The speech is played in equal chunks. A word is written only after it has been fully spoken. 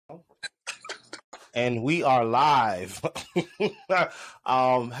And we are live.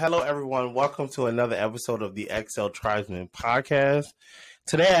 Hello, everyone. Welcome to another episode of the XL Tribesmen Podcast.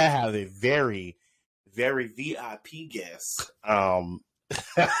 Today, I have a very, very VIP guest. I'm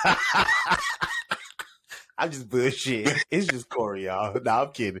just bullshit. It's just Cory, y'all. No,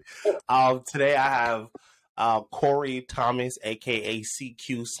 I'm kidding. Today, I have Cory Thomas, aka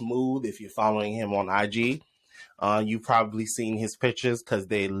CQ Smooth. If you're following him on IG. You've probably seen his pictures because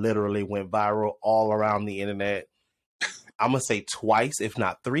they literally went viral all around the internet. I'm going to say twice, if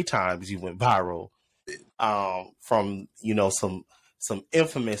not three times, you went viral from, some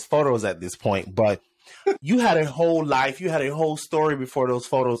infamous photos at this point. But you had a whole life. You had a whole story before those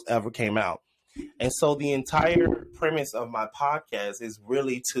photos ever came out. And so the entire premise of my podcast is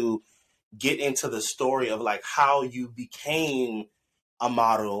really to get into the story of like how you became a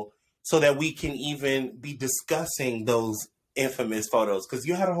model, so that we can even be discussing those infamous photos. Because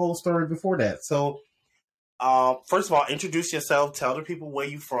you had a whole story before that. So, first of all, introduce yourself. Tell the people where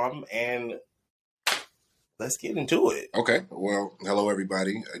you're from. And let's get into it. Okay. Well, hello,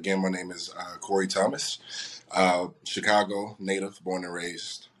 everybody. Again, my name is Cory Thomas. Chicago native, born and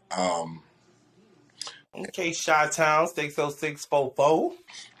raised. Okay, Chi-Town, 60644.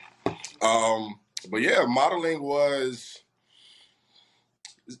 But yeah, modeling was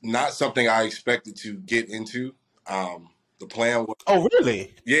not something I expected to get into. The plan was... Oh,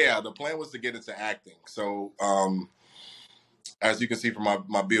 really? Yeah, the plan was to get into acting. So, as you can see from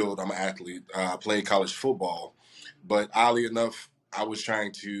my build, I'm an athlete. I played college football. But oddly enough, I was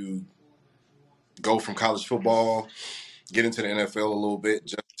trying to go from college football, get into the NFL a little bit,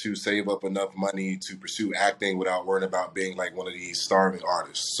 just to save up enough money to pursue acting without worrying about being like one of these starving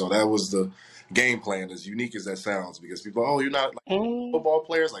artists. So that was the game plan, as unique as that sounds, because people, oh, you're not like football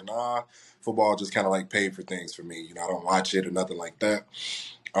players? Like, nah, football just kind of like paid for things for me. I don't watch it or nothing like that.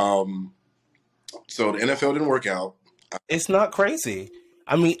 So the NFL didn't work out. It's not crazy.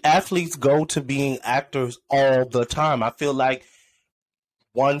 I mean, athletes go to being actors all the time. I feel like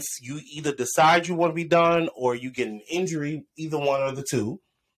once you either decide you want to be done or you get an injury, either one or the two,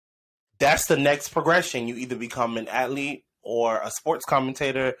 that's the next progression. You either become an athlete or a sports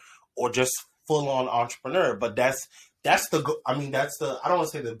commentator or just full-on entrepreneur. But that's the, I don't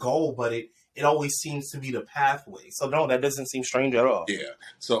want to say the goal, but it always seems to be the pathway. So no, that doesn't seem strange at all. Yeah.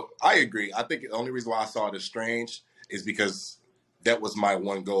 So I agree. I think the only reason why I saw it as strange is because that was my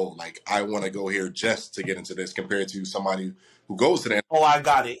one goal. Like, I want to go here just to get into this, compared to somebody who goes to that. Oh, I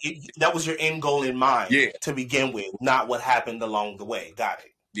got it. That was your end goal in mind to begin with, not what happened along the way. Got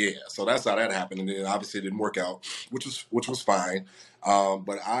it. Yeah, so that's how that happened, and then obviously it didn't work out, which was fine.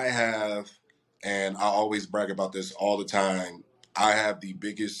 But I have, and I always brag about this all the time, I have the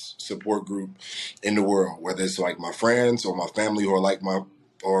biggest support group in the world, whether it's like my friends or my family who are like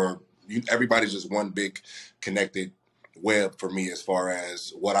everybody's just one big connected web for me as far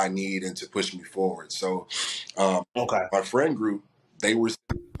as what I need and to push me forward. So my friend group, they were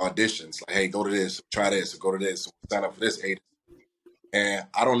auditions, like, hey, go to this, try this, go to this, sign up for this, and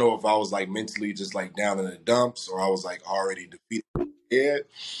I don't know if I was like mentally just like down in the dumps or I was like already defeated.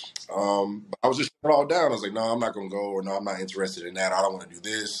 But I was just shutting it all down. I was like, no, I'm not going to go, or no, I'm not interested in that. I don't want to do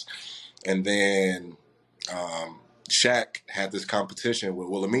this. And then Shaq had this competition with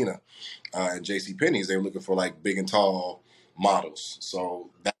Wilhelmina and JCPenney's. They were looking for like big and tall models. So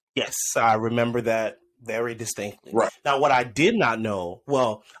yes, I remember that very distinctly. Right. Now, what I did not know,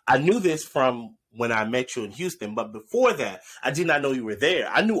 well, I knew this from when I met you in Houston, but before that, I did not know you were there.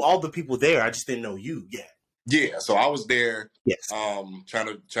 I knew all the people there. I just didn't know you yet. Yeah, so I was there, yes, trying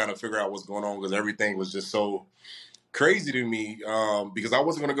to figure out what's going on, because everything was just so crazy to me, because I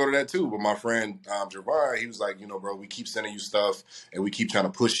wasn't going to go to that too. But my friend Javon, he was like, bro, we keep sending you stuff and we keep trying to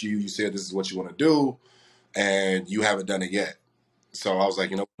push you. You said this is what you want to do, and you haven't done it yet. So I was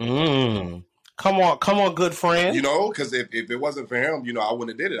like, come on, good friend. Because if it wasn't for him, I wouldn't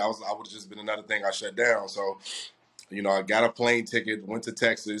have did it. I would have just been another thing I shut down. So, I got a plane ticket, went to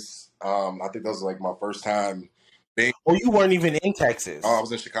Texas. I think that was like my first time being. Oh, you weren't even in Texas. Oh, I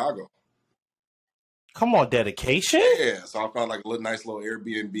was in Chicago. Come on, dedication. Yeah, so I found like a nice little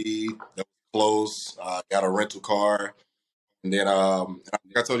Airbnb that was close. Got a rental car, and then I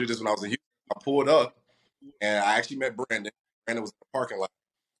think I told you this when I was in Houston. I pulled up, and I actually met Brandon. Brandon was in the parking lot,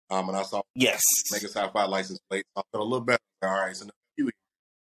 and I saw Mega Sci-Fi license plate. So I felt a little better. All right, so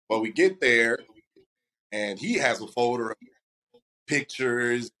but we get there, and he has a folder of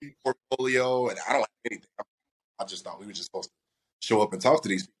pictures, portfolio, and I don't have anything. I just thought we were just supposed to show up and talk to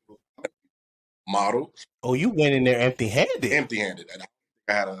these people. Model. Oh, you went in there empty-handed. Empty-handed, and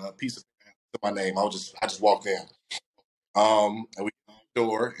I had a piece of my name. I just walked in. And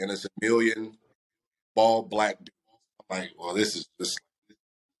door, and it's a million bald black dudes. I'm like, well, this is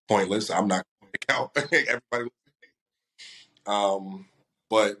pointless. I'm not going to count everybody.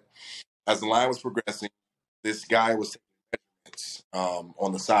 But as the line was progressing, this guy was taking measurements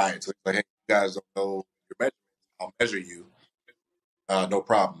on the side. So he's like, hey, you guys don't know your measurements. I'll measure you. No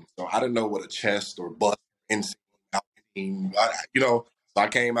problem. So I didn't know what a chest or bust, insane, So I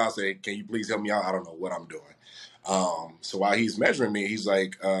came out and said, can you please help me out? I don't know what I'm doing. So while he's measuring me, he's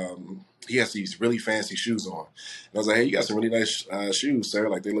like, he has these really fancy shoes on. And I was like, hey, you got some really nice shoes, sir.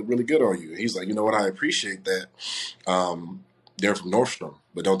 Like, they look really good on you. And he's like, you know what? I appreciate that. They're from Nordstrom,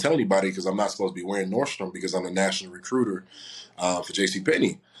 but don't tell anybody because I'm not supposed to be wearing Nordstrom because I'm the national recruiter for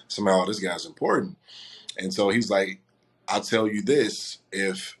JCPenney. Somehow this guy's important. And so he's like, I'll tell you this,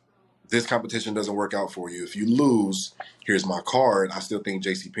 if this competition doesn't work out for you, if you lose, here's my card. I still think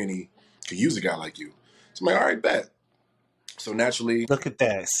JCPenney could use a guy like you. So I'm like, all right, bet. So naturally. Look at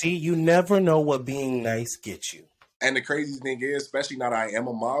that. See, you never know what being nice gets you. And the crazy thing is, especially now that I am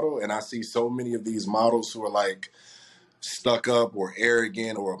a model and I see so many of these models who are like stuck up or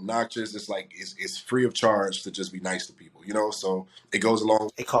arrogant or obnoxious, it's like it's free of charge to just be nice to people, so it goes along.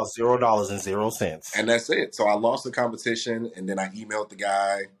 It costs $0.00. And that's it. So I lost the competition, and then I emailed the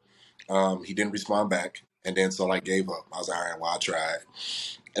guy. He didn't respond back, and then so I gave up. I was like, all right, well, I tried.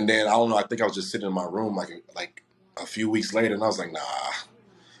 And then I don't know, I think I was just sitting in my room like a few weeks later, and I was like, nah,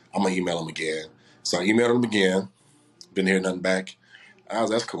 I'm gonna email him again. So I emailed him again, didn't hear nothing back. And I was,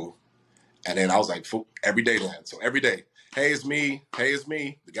 that's cool. And then I was like, every day then. So every day, hey, it's me. Hey, it's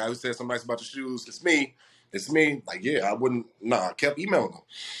me. The guy who said something nice about your shoes, it's me. It's me. Like, yeah, I kept emailing him.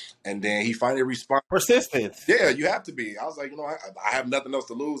 And then he finally responded. Persistence. Yeah, you have to be. I was like, I have nothing else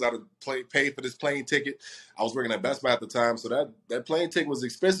to lose. I'd pay for this plane ticket. I was working at Best Buy at the time, so that plane ticket was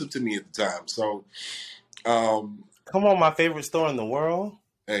expensive to me at the time. So, come on, my favorite store in the world.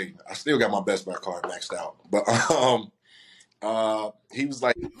 Hey, I still got my Best Buy card maxed out. But he was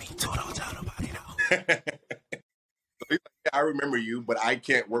like, me too, don't tell nobody now. So he's like, yeah, I remember you, but I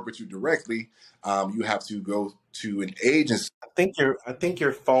can't work with you directly. You have to go to an agency. I think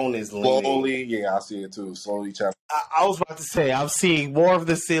your phone is leaning. Slowly, yeah, I see it too. Slowly, I was about to say, I'm seeing more of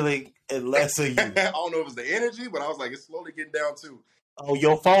the ceiling and less of you. I don't know if it's the energy, but I was like, it's slowly getting down too. Oh,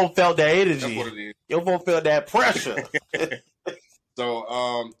 your phone felt that energy. That's what it is. Your phone felt that pressure.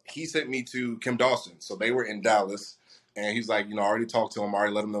 So he sent me to Kim Dawson. So they were in Dallas, and he's like, I already talked to him. I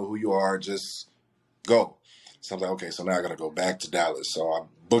already let him know who you are. Just go. So I was like, okay, so now I got to go back to Dallas. So I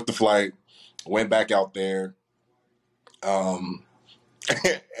booked the flight, went back out there.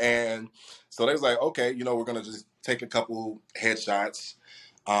 And so they was like, okay, we're going to just take a couple headshots.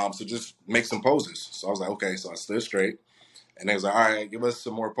 So just make some poses. So I was like, okay. So I stood straight, and they was like, all right, give us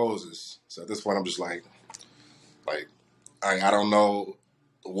some more poses. So at this point, I'm just like, I don't know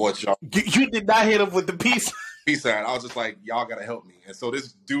what y'all. You did not hit him with the peace sign. I was just like, y'all got to help me. And so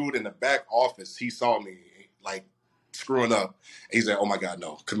this dude in the back office, he saw me like screwing up. And he said, oh my God,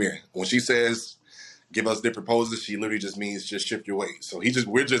 no, come here. When she says, give us different poses, she literally just means just shift your weight. So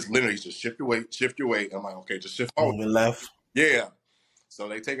we're just literally just shift your weight. I'm like, okay, just shift on the left. Yeah. So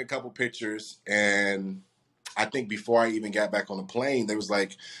they take a couple pictures, and I think before I even got back on the plane, they was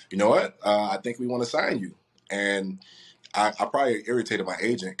like, you know what? I think we want to sign you. And I probably irritated my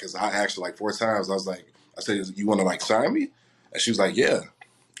agent because I asked her like 4 times. I said, you want to like sign me? And she was like, yeah.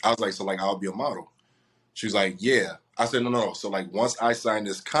 I was like, so like I'll be a model. She was like, yeah. I said, no. So like once I sign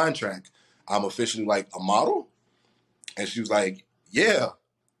this contract, I'm officially like a model? And she was like, yeah.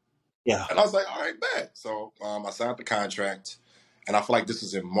 Yeah. And I was like, all right, bet. So I signed the contract, and I feel like this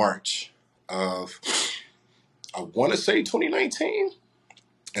was in March of, I want to say 2019.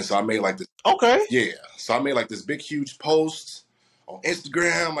 And so I made like this. Okay. Yeah. So I made like this big, huge post on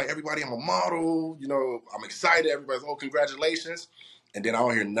Instagram. Like, everybody, I'm a model. I'm excited. Everybody's, oh, congratulations. And then I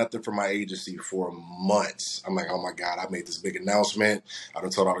don't hear nothing from my agency for months. I'm like, oh my God, I made this big announcement. I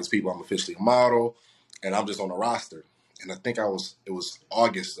done told all these people I'm officially a model, and I'm just on the roster. And I think it was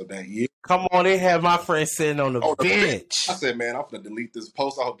August of that year. Come on, they have my friend sitting on the bench. I said, man, I'm going to delete this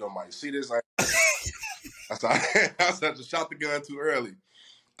post. I hope nobody see this. I said, just shot the gun too early.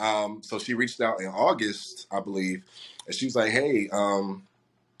 So she reached out in August, I believe, and she was like, hey,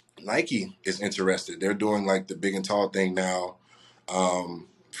 Nike is interested. They're doing like the big and tall thing now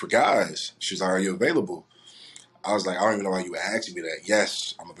for guys. She's like, are you available? I was like, I don't even know why you asking me that.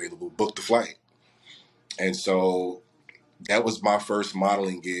 Yes, I'm available. Book the flight. And so that was my first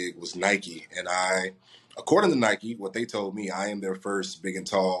modeling gig, was Nike. And according to Nike, what they told me, I am their first big and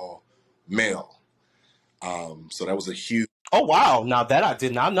tall male. So that was a huge. Oh, wow. Now that I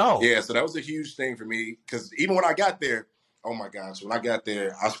did not know. Yeah, so that was a huge thing for me, because even when I got there, oh my gosh, when I got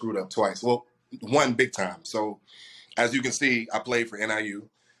there, I screwed up twice. Well, one big time. So as you can see, I played for NIU,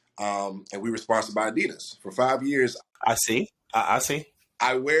 and we were sponsored by Adidas for 5 years. I see. I see.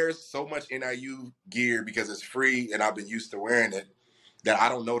 I wear so much NIU gear because it's free and I've been used to wearing it that I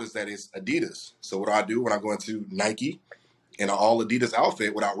don't notice that it's Adidas. So what do I do when I go into Nike in an all Adidas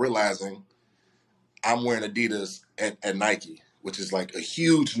outfit without realizing I'm wearing Adidas at Nike, which is like a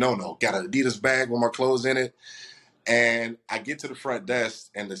huge no-no. Got an Adidas bag with my clothes in it. And I get to the front desk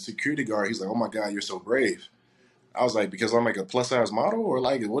and the security guard, he's like, oh my God, you're so brave. I was like, because I'm like a plus size model, or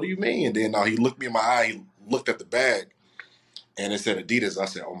like, what do you mean? And then he looked me in my eye, he looked at the bag and it said Adidas. I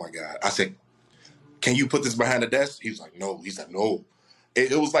said, oh my God. I said, can you put this behind the desk? He was like, no. He said, no.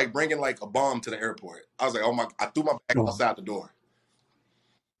 It was like bringing like a bomb to the airport. I was like, oh my, I threw my bag outside the door.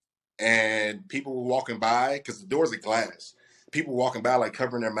 And people were walking by, because the doors are glass. People walking by like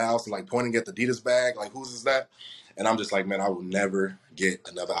covering their mouths and like pointing at the Adidas bag, like, whose is that? And I'm just like, man, I will never get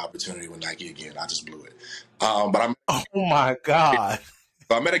another opportunity with Nike again. I just blew it. But oh my God.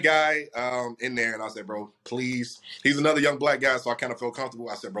 So I met a guy in there, and I said, bro, please. He's another young black guy, so I kind of felt comfortable.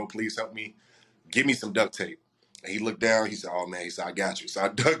 I said, bro, please help me. Give me some duct tape. And he looked down. He said, oh, man. He said, I got you. So I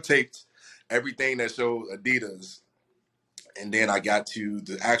duct taped everything that showed Adidas. And then I got to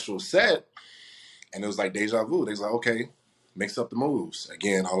the actual set, and it was like deja vu. They was like, okay, mix up the moves.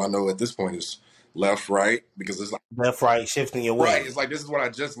 Again, all I know at this point is left, right, because it's like left, right, shifting your weight. Right. It's like, this is what I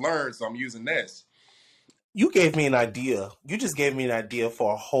just learned, so I'm using this. You gave me an idea. You just gave me an idea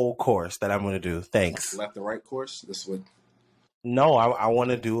for a whole course that I'm going to do. Thanks. Left and right course? This would. No, I want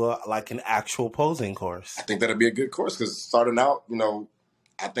to do an actual posing course. I think that'd be a good course, because starting out,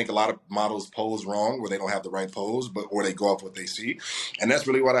 I think a lot of models pose wrong, where they don't have the right pose, or they go off what they see. And that's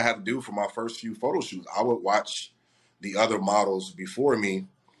really what I had to do for my first few photo shoots. I would watch the other models before me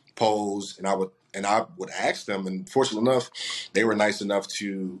pose, and I would ask them, and fortunately enough, they were nice enough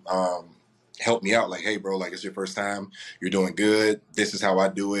to help me out. Like, hey, bro, like, it's your first time. You're doing good. This is how I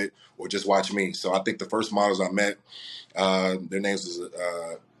do it. Or just watch me. So I think the first models I met, their names was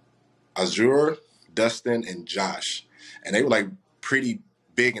Azure, Dustin, and Josh. And they were like pretty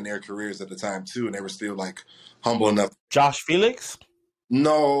big in their careers at the time too. And they were still like humble enough. Josh Felix?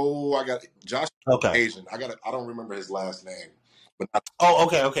 No, I got Josh. Okay. Asian. I don't remember his last name. But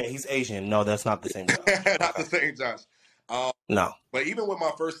okay. He's Asian. No, that's not the same Josh. Not the same Josh. No. But even with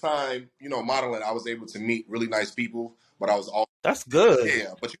my first time, modeling, I was able to meet really nice people. But I was all that's good.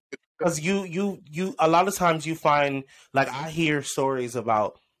 Yeah, but because you a lot of times you find, like, I hear stories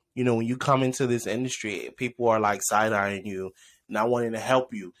about, when you come into this industry, people are like side-eyeing you, not wanting to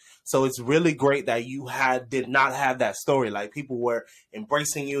help you. So it's really great that you did not have that story. Like, people were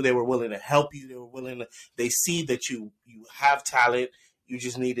embracing you, they were willing to help you, they see that you have talent. You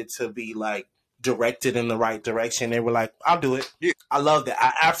just needed to be like directed in the right direction. They were like, I'll do it. Yeah. I love that.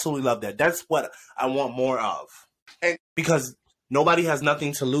 I absolutely love that. That's what I want more of. Because nobody has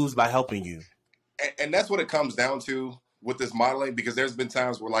nothing to lose by helping you. And that's what it comes down to with this modeling, because there's been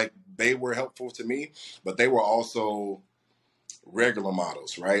times where, like, they were helpful to me, but they were also regular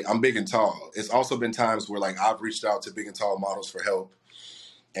models, right? I'm big and tall. It's also been times where, like, I've reached out to big and tall models for help,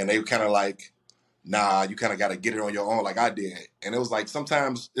 and they kind of like, nah, you kind of got to get it on your own, like I did. And it was like,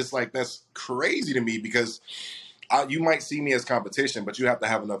 sometimes it's like, that's crazy to me, because you might see me as competition, but you have to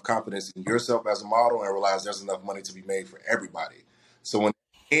have enough confidence in yourself as a model and realize there's enough money to be made for everybody. So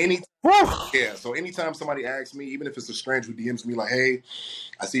anytime somebody asks me, even if it's a stranger who DMs me like, hey,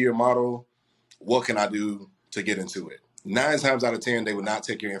 I see you're a model, what can I do to get into it? 9 times out of 10, they would not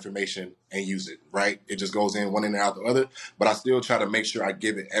take your information and use it, right? It just goes in one and out the other. But I still try to make sure I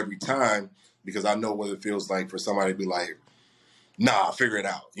give it every time, because I know what it feels like for somebody to be like, nah, figure it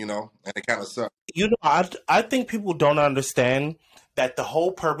out, and it kind of sucks. I think people don't understand that the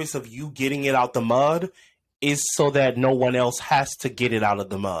whole purpose of you getting it out the mud is so that no one else has to get it out of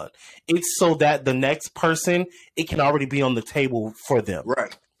the mud. It's so that the next person, it can already be on the table for them.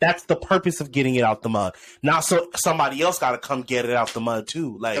 Right. That's the purpose of getting it out the mud. Not so somebody else got to come get it out the mud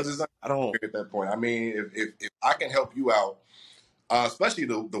too. Like, I don't at that point. I mean, if I can help you out, especially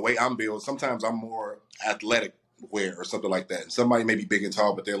the way I'm built, sometimes I'm more athletic wear or something like that. And somebody may be big and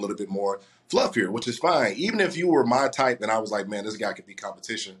tall, but they're a little bit more fluffier, which is fine. Even if you were my type and I was like, man, this guy could be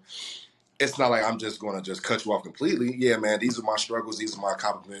competition, it's not like I'm just going to just cut you off completely. Yeah, man, these are my struggles. These are my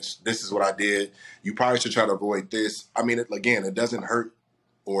accomplishments. This is what I did. You probably should try to avoid this. I mean, it doesn't hurt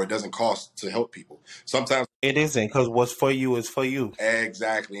or it doesn't cost to help people. Sometimes it isn't, because what's for you is for you.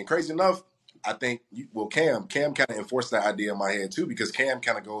 Exactly. And crazy enough, I think, Cam kind of enforced that idea in my head too, because Cam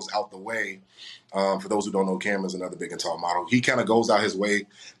kind of goes out the way. For those who don't know, Cam is another big and tall model. He kind of goes out his way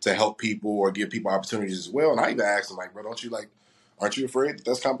to help people or give people opportunities as well. And I even asked him, like, bro, aren't you afraid that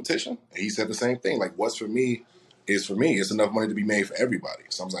that's competition? And he said the same thing. Like, what's for me is for me. It's enough money to be made for everybody.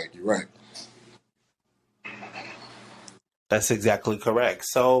 So I was like, you're right. That's exactly correct.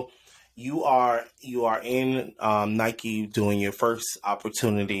 So you are in Nike doing your first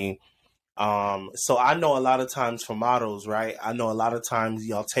opportunity. So I know a lot of times for models, right? I know a lot of times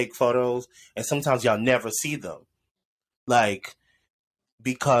y'all take photos and sometimes y'all never see them. Like,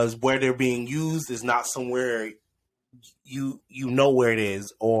 because where they're being used is not somewhere you know where it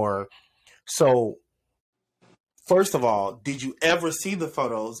is. Or so first of all, did you ever see the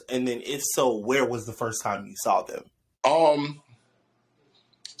photos? And then if so, where was the first time you saw them?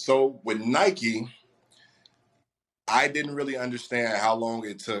 So with Nike, I didn't really understand how long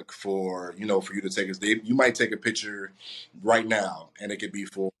it took for you to take a day. You might take a picture right now and it could be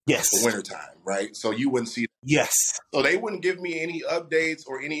for wintertime, right? So you wouldn't see. Yes. So they wouldn't give me any updates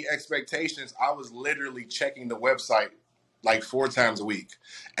or any expectations. I was literally checking the website like 4 times a week.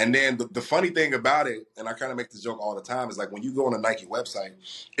 And then the funny thing about it, and I kind of make this joke all the time, is like when you go on a Nike website,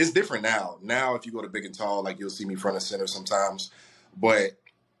 it's different now. Now, if you go to Big and Tall, like you'll see me front and center sometimes. But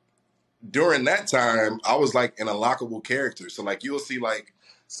during that time, I was like an unlockable character. So like you'll see like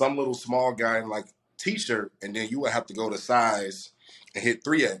some little small guy in like t-shirt, and then you would have to go to size and hit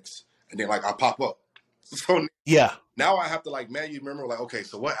 3X, and then like I pop up. So yeah, now I have to like manually remember like, okay,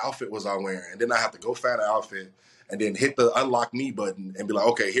 so what outfit was I wearing? And then I have to go find an outfit and then hit the unlock me button and be like,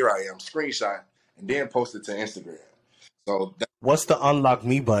 okay, here I am, screenshot, and then post it to Instagram. So what's the unlock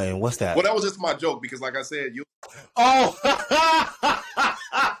me button? What's that? Well, that was just my joke because like I said, you. Oh,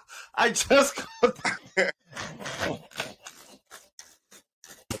 I just.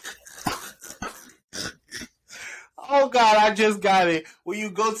 Oh God, I just got it. When you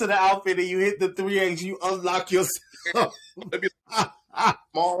go to the outfit and you hit the 3X, you unlock yourself.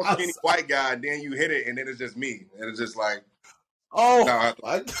 Small, skinny white guy, and then you hit it, and then it's just me, and it's just like, oh, no,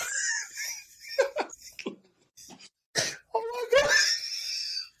 oh my God,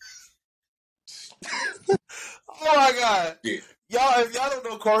 oh my God, yeah. Y'all, if y'all don't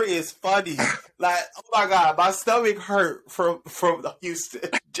know, Cory is funny. Like, oh my God, my stomach hurt from Houston.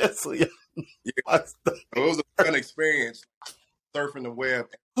 Just so you know. Yeah. It was a fun experience surfing the web,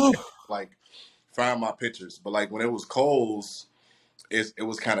 and, like find my pictures. But like when it was Kohl's, it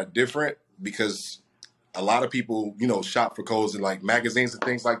was kind of different because a lot of people, shop for Kohl's in like magazines and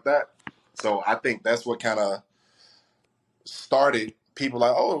things like that. So I think that's what kind of started people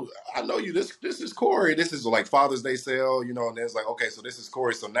like, oh, I know you. This is Cory. This is like Father's Day sale, and then it's like, okay, so this is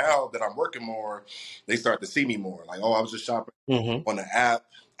Cory. So now that I'm working more, they start to see me more. Like, oh, I was just shopping on the app,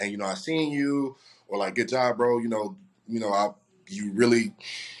 and I seen you, or like, good job, bro. You really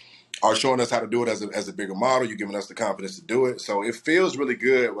are showing us how to do it as a bigger model. You're giving us the confidence to do it. So it feels really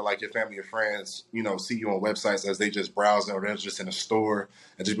good when like your family and friends, see you on websites as they just browsing or they're just in a store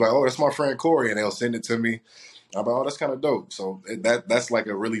and just be like, oh, that's my friend Cory, and they'll send it to me. I'm like, oh, that's kind of dope. So that's like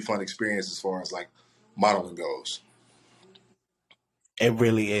a really fun experience as far as like modeling goes. It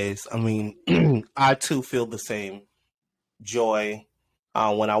really is. I mean, I too feel the same joy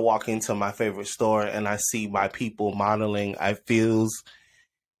when I walk into my favorite store and I see my people modeling.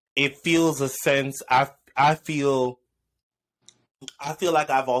 It feels a sense. I feel like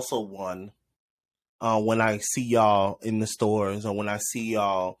I've also won when I see y'all in the stores or when I see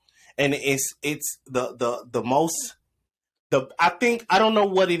y'all. And it's the most, I think, I don't know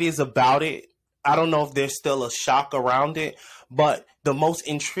what it is about it. I don't know if there's still a shock around it, but the most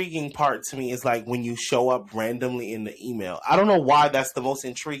intriguing part to me is like when you show up randomly in the email. I don't know why that's the most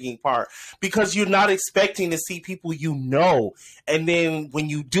intriguing part, because you're not expecting to see people and then when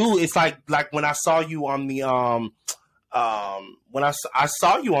you do, it's like when I saw you on the when I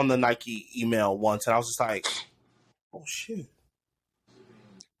saw you on the Nike email once, and I was just like, oh shit.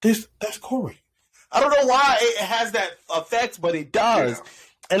 That's Cory. I don't know why it has that effect, but it does. Yeah.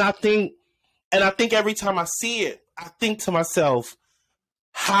 And I think every time I see it, I think to myself,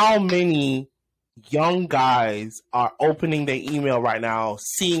 how many young guys are opening their email right now,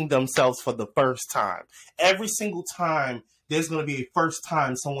 seeing themselves for the first time. Every single time, there's going to be a first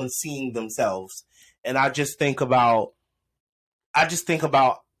time someone's seeing themselves. And I just think about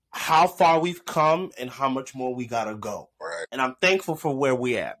how far we've come and how much more we got to go. Right. And I'm thankful for where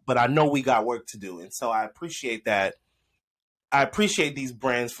we're at, but I know we got work to do. And so I appreciate that. I appreciate these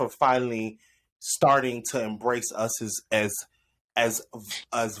brands for finally starting to embrace us as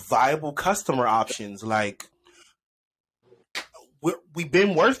viable customer options. Like, we've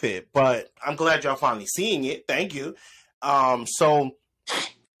been worth it, but I'm glad y'all finally seeing it. Thank you. So,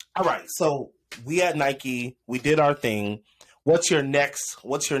 all right. So we at Nike, we did our thing. What's your next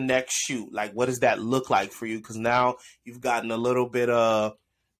shoot? Like, what does that look like for you? Because now you've gotten a little bit of,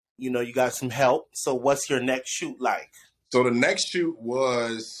 you got some help. So what's your next shoot like? So the next shoot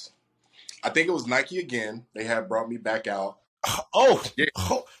was, I think it was Nike again. They had brought me back out. Oh,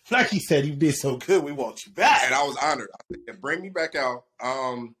 Nike said you did so good, we want you back. And I was honored. I said, bring me back out.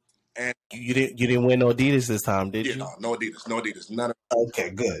 And you didn't win no Adidas this time, did you? No Adidas. None of Okay,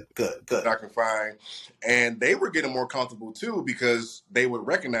 good. that I can find. And they were getting more comfortable too because they would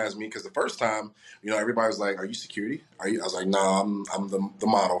recognize me. Because the first time, everybody was like, "Are you security? Are you?" I was like, "No, I'm the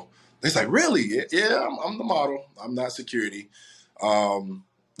model." They're like, "Really? Yeah, I'm the model. I'm not security."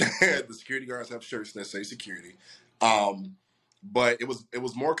 The security guards have shirts that say security. But it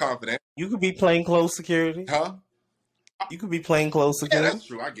was more confident. You could be plainclothes security. Huh? You could be plainclothes security. Yeah, that's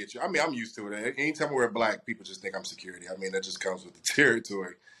true. I get you. I mean, I'm used to it. Anytime I wear black, people just think I'm security. I mean, that just comes with the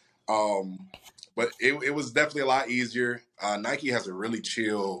territory. But it was definitely a lot easier. Nike has a really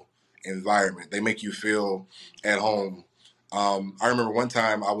chill environment. They make you feel at home. I remember one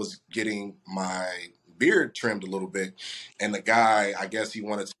time I was getting my beard trimmed a little bit, and the guy, I guess he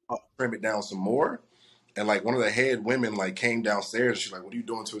wanted to trim it down some more. And like one of the head women like came downstairs. She's like, "What are you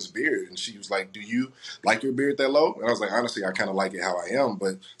doing to his beard?" And she was like, "Do you like your beard that low?" And I was like, "Honestly, I kind of like it how I am.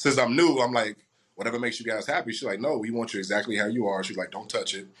 But since I'm new, I'm like, whatever makes you guys happy." She's like, "No, we want you exactly how you are." She's like, "Don't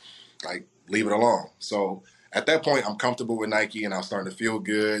touch it. Like, leave it alone." So at that point, I'm comfortable with Nike, and I'm starting to feel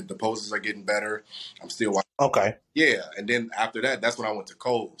good. The poses are getting better. I'm still watching. Okay. Yeah, and then after that, that's when I went to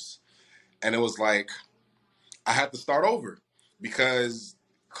Kohl's, and it was like I had to start over because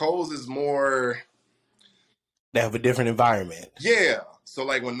Kohl's is more. They have a different environment. Yeah. So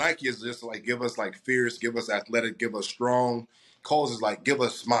like when Nike is just like, give us like fierce, give us athletic, give us strong. Kohl's is like, give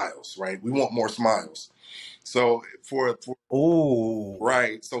us smiles, right? We want more smiles. So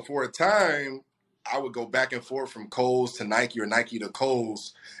right. So for a time, I would go back and forth from Kohl's to Nike or Nike to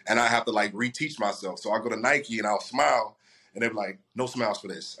Kohl's, and I have to like reteach myself. So I go to Nike and I'll smile, and they're like, "No smiles for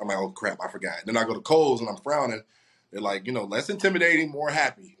this." I'm like, "Oh crap, I forgot." Then I go to Kohl's and I'm frowning. They're like, less intimidating, more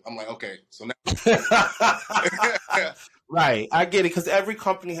happy. I'm like, okay. So now. Right. I get it because every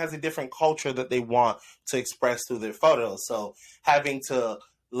company has a different culture that they want to express through their photos. So having to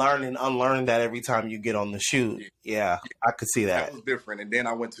learn and unlearn that every time you get on the shoot. Yeah, I could see that. That was different. And then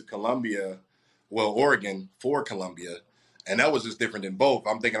I went to Oregon for Columbia. And that was just different than both.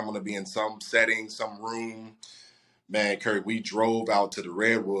 I'm thinking I'm going to be in some setting, some room. Man, Cory, we drove out to the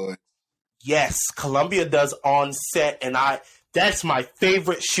Redwood. Yes, Columbia does on set, and that's my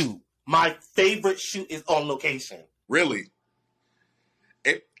favorite shoot. My favorite shoot is on location. Really?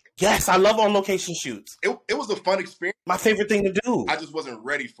 Yes, I love on location shoots. It was a fun experience. My favorite thing to do. I just wasn't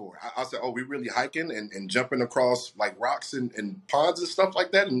ready for it. I said, "Oh, we really hiking and jumping across like rocks and ponds and stuff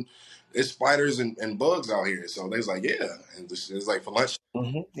like that, and there's spiders and bugs out here." So they was like, "Yeah," and it's like for lunch,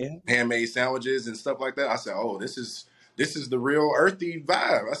 handmade sandwiches and stuff like that. I said, "Oh, this is the real earthy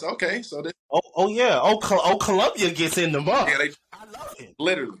vibe." I said, "Okay, so this." Oh yeah. Columbia gets in the mud. Yeah, I love it.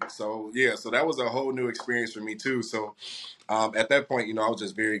 Literally. So yeah, so that was a whole new experience for me too. So at that point, I was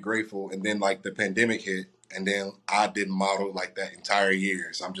just very grateful. And then like the pandemic hit, and then I didn't model like that entire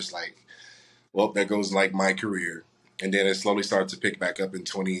year. So I'm just like, well, there goes like my career. And then it slowly started to pick back up in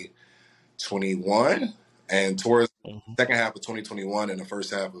 2021, and towards the second half of 2021 and the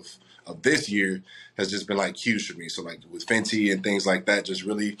first half of this year has just been like huge for me. So like with Fenty and things like that, just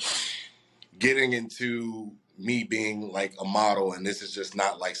really getting into me being like a model, and this is just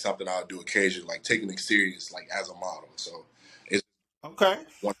not like something I'll do occasionally, like taking it serious like as a model. So it's okay.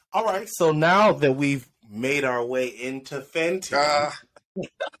 All right. So now that we've made our way into Fenty,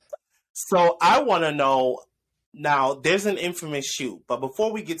 so I want to know now. There's an infamous shoot, but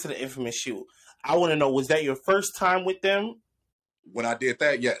before we get to the infamous shoot, I want to know: was that your first time with them? When I did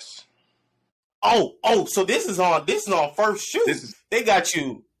that, yes. Oh! So this is on first shoot. They got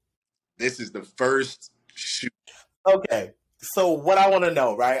you. This is the first shoot. Okay. So what I want to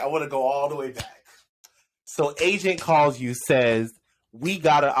know, right? I want to go all the way back. So agent calls you, says, "We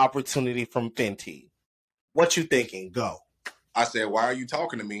got an opportunity from Fenty. What you thinking? Go." I said, "Why are you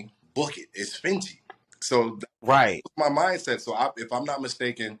talking to me? Book it. It's Fenty." So right. My mindset. So if I'm not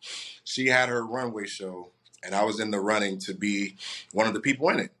mistaken, she had her runway show, and I was in the running to be one of the people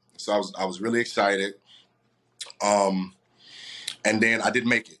in it. So I was really excited. And then I didn't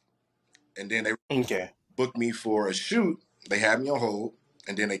make it. And then they booked me for a shoot. They had me on hold,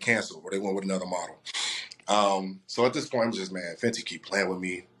 and then they canceled, or they went with another model. So at this point, I'm just, man, Fenty keep playing with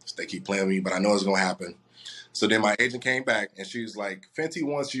me. They keep playing with me, but I know it's going to happen. So then my agent came back and she was like, Fenty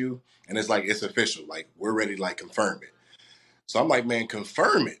wants you. And it's like, it's official. Like, we're ready to like confirm it. So I'm like, man,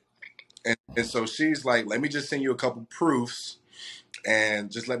 confirm it. And so she's like, let me just send you a couple proofs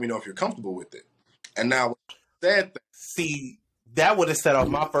and just let me know if you're comfortable with it. And now that see, that would have set off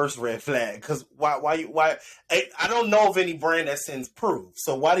my first red flag. Because why? I don't know of any brand that sends proof.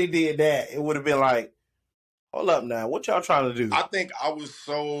 So why they did that? It would have been like, hold up now, what y'all trying to do? I think I was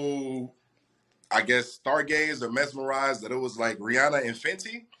so, I guess, stargazed or mesmerized that it was like Rihanna and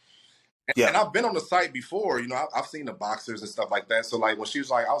Fenty. And I've been on the site before, you know, I've seen the boxers and stuff like that. So like when she was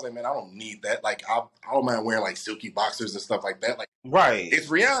like, I was like, man, I don't need that. Like I don't mind wearing like silky boxers and stuff like that. Like, right, it's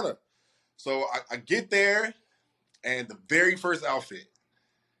Rihanna. So I get there, and the very first outfit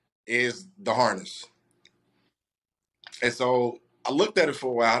is the harness. And so I looked at it for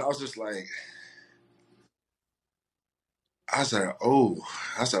a while, and I was just like, I said, oh,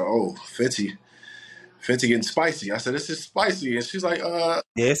 Fenty getting spicy. I said, this is spicy. And she's like,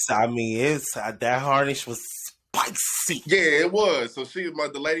 yes, I mean, it's that harness was spicy. Yeah, it was. So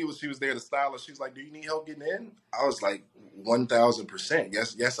the lady she was there, the stylist. She was like, do you need help getting in? I was like, 1,000%.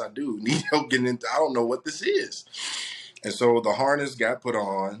 Yes, I do need help getting in. I don't know what this is. And so the harness got put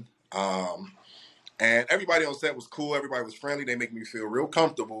on. And everybody on set was cool. Everybody was friendly. They make me feel real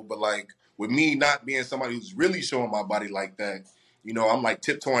comfortable. But like with me not being somebody who's really showing my body like that, you know, I'm like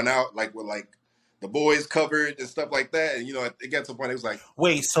tiptoeing out, like with like the boys covered and stuff like that. And, you know, it got to a point, it was like.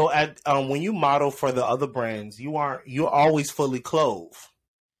 Wait, so at when you model for the other brands, you're always fully clothed?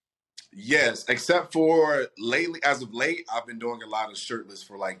 Yes, except for lately, as of late, I've been doing a lot of shirtless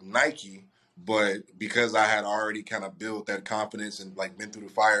for like Nike. But because I had already kind of built that confidence and like been through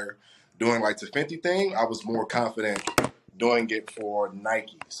the fire doing like the Fenty thing, I was more confident doing it for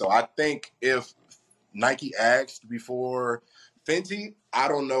Nike. So I think if Nike asked before Fenty, I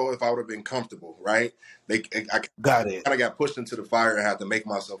don't know if I would have been comfortable, right? I got it. Kind of got pushed into the fire and had to make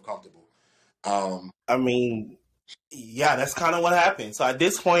myself comfortable. I mean, yeah, that's kind of what happened. So at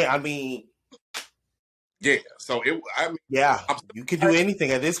this point, I mean, yeah. So you can do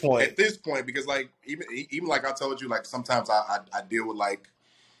anything at this point. At this point, because like even like I told you, like sometimes I deal with like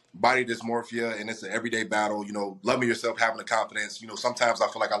body dysmorphia, and it's an everyday battle. You know, loving yourself, having the confidence. You know, sometimes I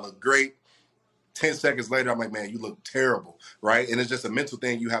feel like I look great. 10 seconds later, I'm like, man, you look terrible, right? And it's just a mental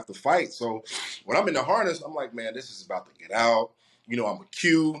thing you have to fight. So when I'm in the harness, I'm like, man, this is about to get out. You know, I'm a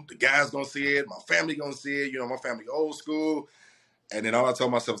Q. The guys gonna see it. My family gonna see it. You know, my family old school. And then all I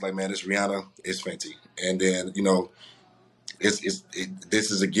told myself was like, man, this Rihanna, it's Fenty. And then, you know, this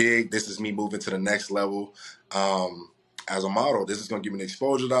is a gig. This is me moving to the next level as a model. This is gonna give me the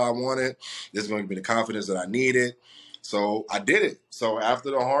exposure that I wanted. This is gonna give me the confidence that I needed. So I did it. So after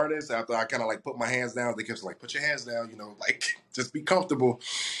the harness, after I kind of like put my hands down, they kept like, put your hands down, you know, like just be comfortable.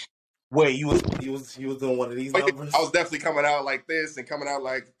 Wait, you was doing one of these numbers? I was definitely coming out like this and coming out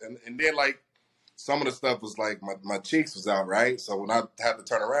like, and then like some of the stuff was like my cheeks was out, right? So when I had to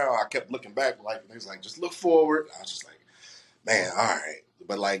turn around, I kept looking back, like they was like, just look forward. I was just like, man, all right.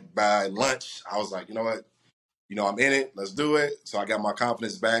 But like by lunch, I was like, you know what? You know, I'm in it. Let's do it. So I got my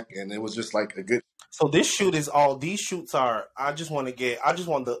confidence back, and it was just like a good. So these shoots are, I just want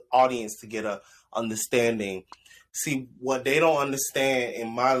the audience to get a understanding. See, what they don't understand in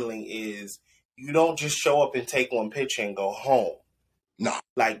modeling is you don't just show up and take one picture and go home. No.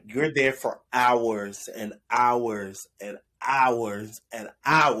 Like you're there for hours and hours and hours and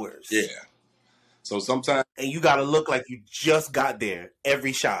hours. Yeah. So sometimes. And you got to look like you just got there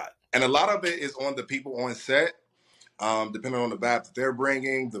every shot. And a lot of it is on the people on set. Depending on the vibe that they're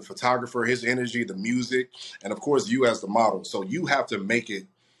bringing, the photographer, his energy, the music, and of course you as the model. So you have to make it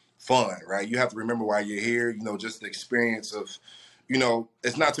fun, right? You have to remember why you're here, you know, just the experience of, you know,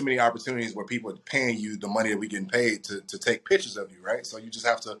 it's not too many opportunities where people are paying you the money that we getting paid to take pictures of you, right? So you just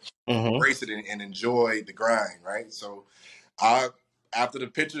have to embrace it and enjoy the grind, right? So after the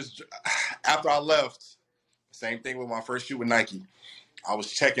pictures, after I left, same thing with my first shoot with Nike. I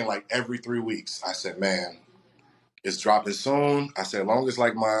was checking like every 3 weeks. I said, man, it's dropping soon. I said, as long as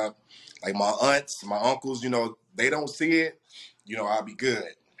like my aunts, my uncles, you know, they don't see it, you know, I'll be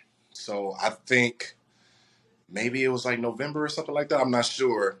good. So I think maybe it was like November or something like that. I'm not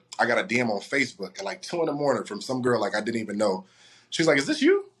sure. I got a DM on Facebook at like 2 a.m. from some girl like I didn't even know. She's like, is this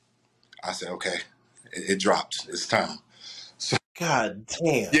you? I said, okay, it dropped. It's time. So, God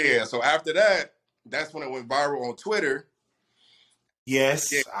damn. Yeah. So after that, that's when it went viral on Twitter.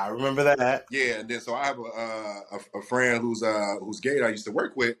 Yes, yeah. I remember that. Yeah, and then so I have a friend who's gay that I used to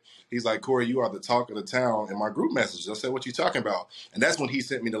work with. He's like, Cory, you are the talk of the town in my group messages. I said, what you talking about? And that's when he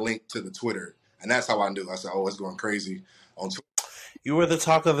sent me the link to the Twitter. And that's how I knew. I said, oh, it's going crazy on Twitter. You were the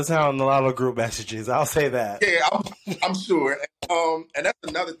talk of the town in a lot of group messages. I'll say that. Yeah, I'm sure. And that's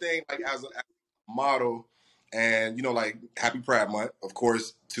another thing, like as a model, and like Happy Pride Month, of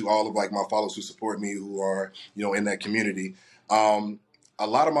course, to all of like my followers who support me, who are in that community. A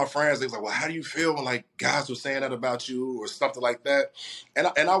lot of my friends, they was like, "Well, how do you feel when like guys were saying that about you or something like that?" And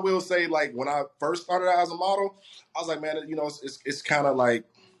I will say, like when I first started out as a model, I was like, man, it's kind of like,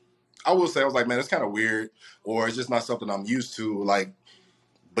 I will say, I was like, man, it's kind of weird, or it's just not something I'm used to, like.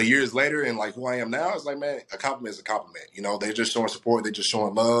 But years later, and like who I am now, it's like, man, a compliment is a compliment. They're just showing support. They're just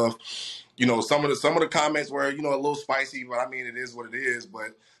showing love. Some of the comments were, a little spicy, but I mean, it is what it is.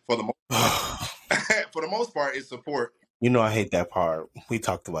 But for the for the most part, it's support. I hate that part. We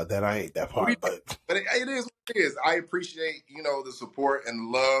talked about that. I hate that part, but it is what it is. I appreciate, the support and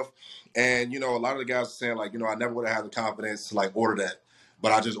the love, and a lot of the guys are saying like, I never would have had the confidence to like order that,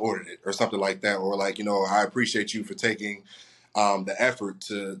 but I just ordered it or something like that, or like, I appreciate you for taking the effort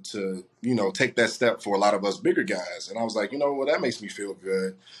to take that step for a lot of us bigger guys. And I was like, well, that makes me feel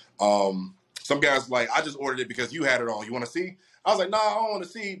good. Some guys like, I just ordered it because you had it on. You want to see? I was like, nah, I don't want to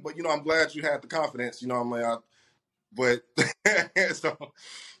see, but I'm glad you had the confidence. I'm like, but so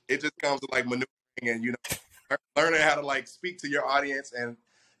it just comes to like maneuvering and learning how to like speak to your audience. And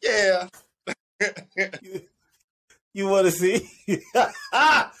yeah, you want to see?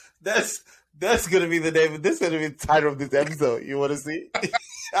 That's gonna be the name. This is gonna be the title of this episode. You want to see?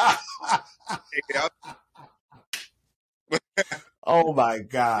 Oh my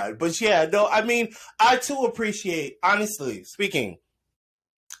God! But yeah, no. I mean, I too appreciate. Honestly speaking,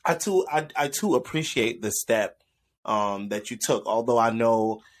 I too appreciate the step that you took. Although I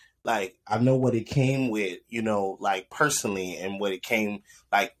know what it came with. Like personally, and what it came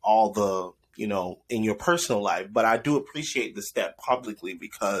like all the in your personal life. But I do appreciate the step publicly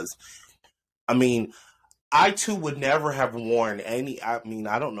because. I mean, I too would never have worn any. I mean,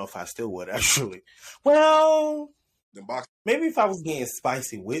 I don't know if I still would actually. Well, maybe if I was getting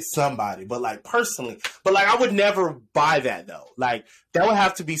spicy with somebody, but like personally, but like I would never buy that though. Like that would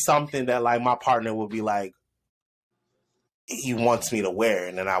have to be something that like my partner would be like, he wants me to wear,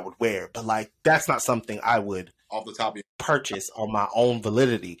 and then I would wear. But like that's not something I would off the top of purchase on my own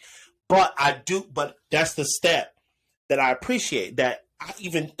validity. But I do. But that's the step that I appreciate. That I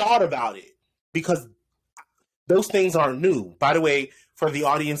even thought about it. Because those things aren't new. By the way, for the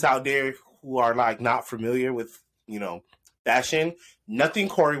audience out there who are like not familiar with, fashion, nothing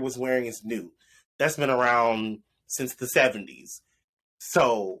Cory was wearing is new. That's been around since the 70s.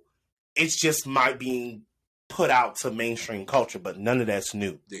 So it's just might being put out to mainstream culture, but none of that's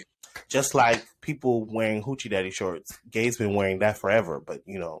new. Yeah. Just like people wearing hoochie daddy shorts. Gay's been wearing that forever, but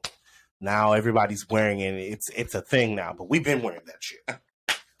now everybody's wearing it. It's a thing now, but we've been wearing that shit.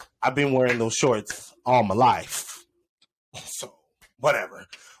 I've been wearing those shorts all my life. So, whatever.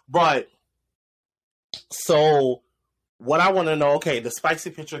 But, so, what I want to know, okay, the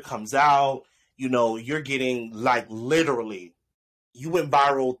spicy picture comes out, you're getting, like, literally, you went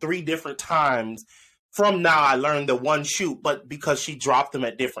viral 3 different times. From now, I learned the one shoot, but because she dropped them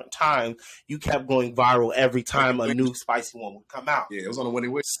at different times, you kept going viral every time a new spicy one would come out. Yeah, it was on a Wendy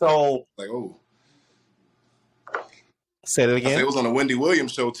Williams. So, like, oh. Say that again. It was on the Wendy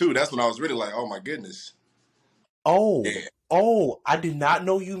Williams show too. That's when I was really like, "Oh my goodness!" Oh, yeah. Oh, I did not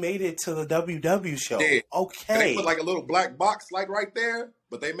know you made it to the WW show. Yeah. Okay, they put like a little black box like right there,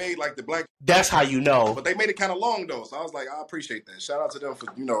 but they made like the black. That's how you know. But they made it kind of long though, so I was like, I appreciate that. Shout out to them for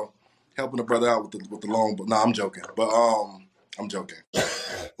helping the brother out with the long. But no, I'm joking. But I'm joking.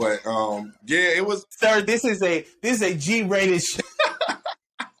 But yeah, it was. Sir, this is a G-rated show.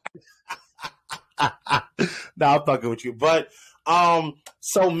 No, I'm fucking with you. But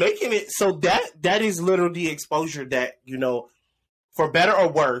so making it so that is literally the exposure that, for better or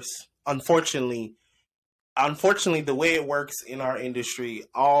worse, unfortunately, the way it works in our industry,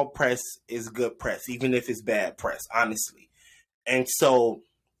 all press is good press, even if it's bad press, honestly. And so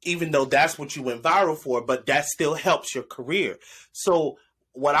even though that's what you went viral for, but that still helps your career. So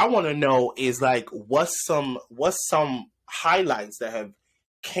what I want to know is like, what's some highlights that have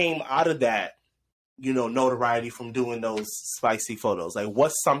came out of that, notoriety from doing those spicy photos? Like,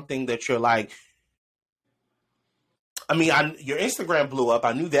 what's something that you're like, I mean, your Instagram blew up.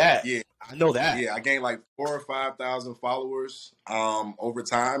 I knew that. Yeah. I know that. Yeah, I gained like 4,000 or 5,000 followers over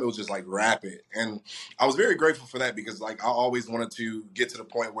time. It was just like rapid. And I was very grateful for that because like I always wanted to get to the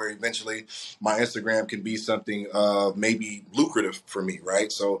point where eventually my Instagram can be something maybe lucrative for me,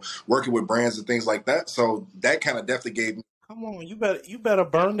 right? So working with brands and things like that. So that kind of definitely gave me. Come on, you better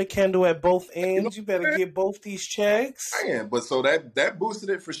burn the candle at both ends. You better get both these checks. I am, but so that boosted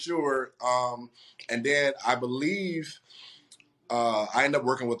it for sure. And then I believe I ended up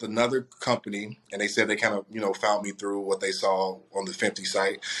working with another company, and they said they kind of, found me through what they saw on the Fenty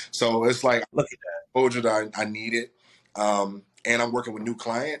site. So it's like Look at that. exposure that I needed. And I'm working with new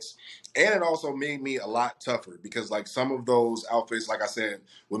clients. And it also made me a lot tougher because, like, some of those outfits, like I said,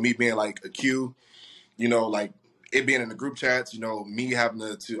 with me being like a Q, like it being in the group chats, me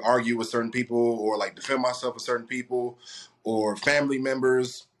having to argue with certain people or like defend myself with certain people or family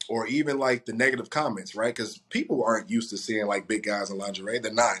members or even like the negative comments, right? Because people aren't used to seeing like big guys in lingerie.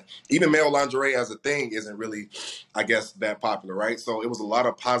 They're not. Even male lingerie as a thing isn't really, I guess, that popular, right? So it was a lot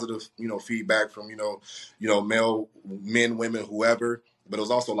of positive, feedback from, male men, women, whoever. But it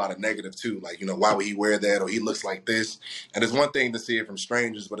was also a lot of negative too. Like, why would he wear that? Or he looks like this. And it's one thing to see it from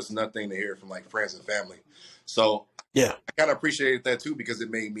strangers, but it's another thing to hear it from like friends and family. So Yeah. I kind of appreciated that too because it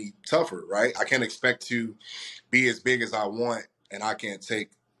made me tougher, right? I can't expect to be as big as I want, and I can't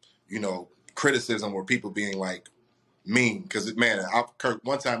take, criticism or people being like mean. Because, man,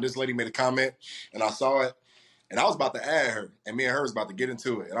 one time this lady made a comment, and I saw it, and I was about to add her, and me and her was about to get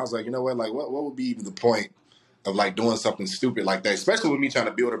into it. And I was like, you know what? Like, what would be even the point of like doing something stupid like that? Especially with me trying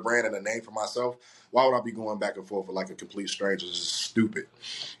to build a brand and a name for myself. Why would I be going back and forth with like a complete stranger? It's just stupid.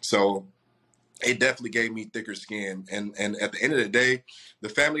 So it definitely gave me thicker skin. And at the end of the day, the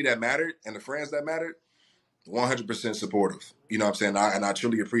family that mattered and the friends that mattered, 100% supportive. You know what I'm saying? And I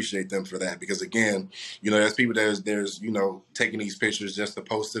truly appreciate them for that because, again, there's people there's taking these pictures just to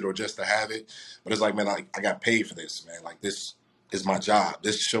post it or just to have it. But it's like, man, I got paid for this, man. Like, this is my job.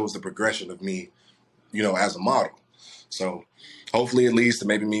 This shows the progression of me, as a model. So hopefully it leads to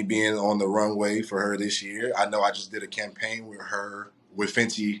maybe me being on the runway for her this year. I know I just did a campaign with her, with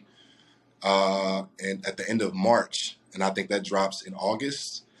Fenty, and at the end of March, and I think that drops in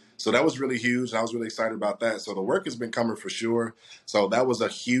August. So that was really huge, and I was really excited about that. So the work has been coming for sure. So that was a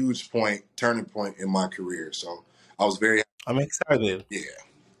huge turning point in my career. So I was very. I'm excited.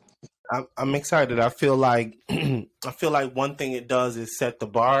 Yeah, I'm excited. I feel like one thing it does is set the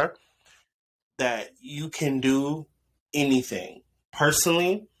bar that you can do anything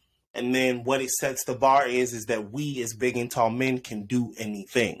personally, and then what it sets the bar is that we as big and tall men can do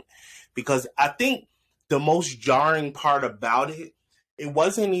anything. Because I think the most jarring part about it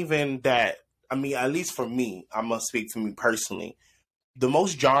wasn't even that, I mean, at least for me, I must speak for me personally. The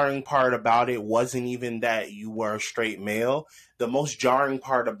most jarring part about it wasn't even that you were a straight male. The most jarring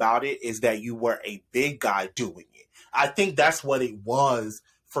part about it is that you were a big guy doing it. I think that's what it was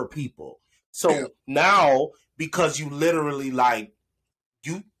for people. So now, because you literally like,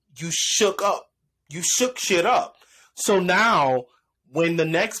 you shook shit up. So now when the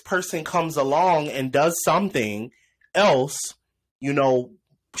next person comes along and does something else,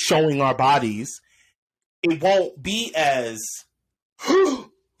 showing our bodies, it won't be as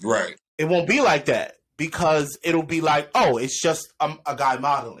right. It won't be like that because it'll be like, oh, it's just a guy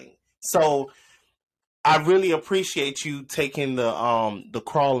modeling. So I really appreciate you taking the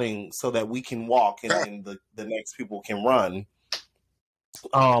crawling so that we can walk and the next people can run.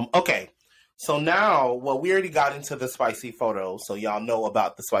 Okay. So now, we already got into the spicy photo, so y'all know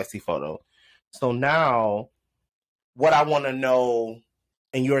about the spicy photo. So now, what I want to know,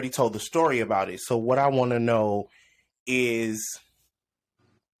 and you already told the story about it, so what I want to know is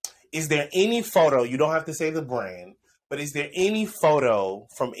there any photo, you don't have to say the brand, but is there any photo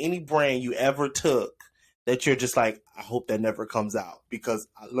from any brand you ever took that you're just like, I hope that never comes out because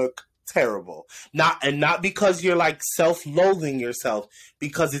I look terrible? Not because you're like self-loathing yourself,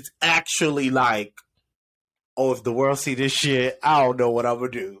 because it's actually like, oh, if the world see this shit, I don't know what I'm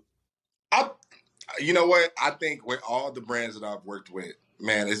gonna do. You know what? I think with all the brands that I've worked with,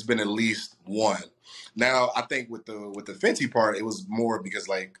 man, it's been at least one. Now, I think with the Fenty part, it was more because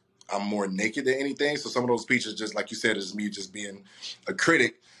like I'm more naked than anything. So some of those pictures, just like you said, is me just being a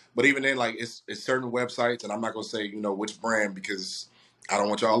critic. But even then, like it's certain websites, and I'm not gonna say which brand because I don't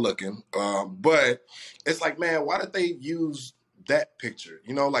want y'all looking. But it's like, man, why did they use that picture?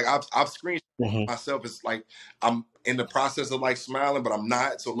 Like I've screenshot myself. It's like I'm in the process of like smiling, but I'm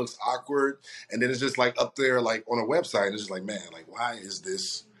not, so it looks awkward. And then it's just like up there, like on a website. And it's just like, man, like why is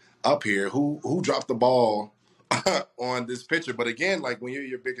this up here? Who dropped the ball on this picture? But again, like when you're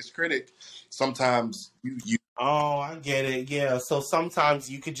your biggest critic, sometimes you. Oh, I get it. Yeah. So sometimes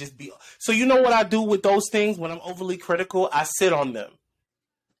you could just be. So you know what I do with those things when I'm overly critical? I sit on them.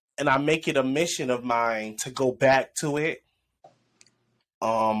 And I make it a mission of mine to go back to it.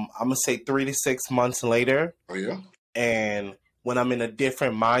 I'm gonna say 3 to 6 months later. Oh yeah. And when I'm in a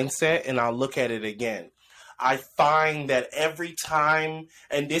different mindset, and I'll look at it again, I find that every time,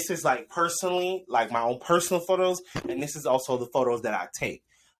 and this is like personally, like my own personal photos, and this is also the photos that I take.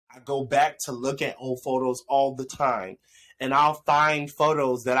 I go back to look at old photos all the time, and I'll find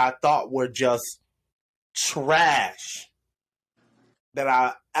photos that I thought were just trash that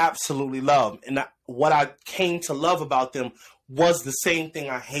I absolutely love. And what I came to love about them was the same thing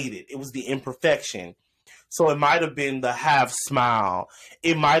I hated. It was the imperfection. So it might have been the half smile.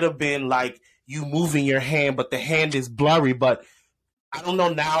 It might have been like you moving your hand, but the hand is blurry. But I don't know,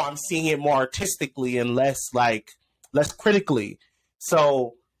 now I'm seeing it more artistically and less critically.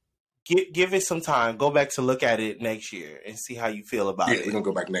 So give it some time. Go back to look at it next year and see how you feel about it. Yeah, we're going to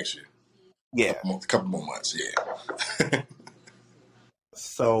go back next year. Yeah. A couple more months, yeah.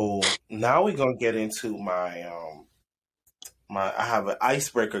 So now we're going to get into my I have an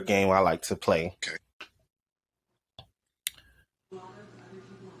icebreaker game I like to play. Okay.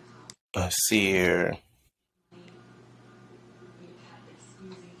 Let's see here.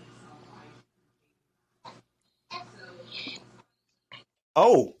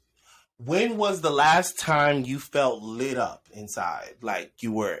 Oh, when was the last time you felt lit up inside? Like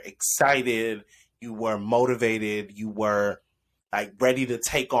you were excited, you were motivated, you were like ready to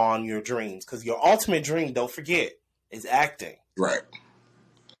take on your dreams? Because your ultimate dream, don't forget, is acting. Right.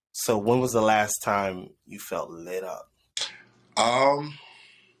 So when was the last time you felt lit up?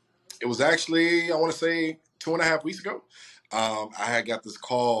 It was actually, I want to say 2.5 weeks ago. I had got this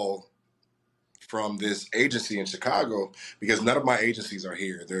call from this agency in Chicago, because none of my agencies are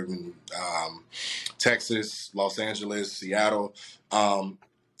here. They're in Texas, Los Angeles, Seattle.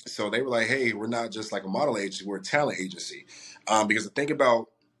 So they were like, hey, we're not just like a model agency, we're a talent agency. Because the thing about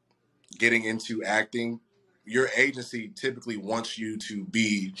getting into acting, your agency typically wants you to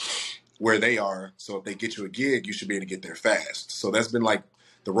be where they are. So if they get you a gig, you should be able to get there fast. So that's been like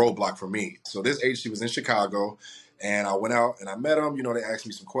the roadblock for me. So this agency was in Chicago, and I went out and I met them. You know, they asked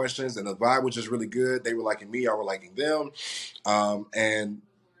me some questions, and the vibe was just really good. They were liking me, I were liking them. And,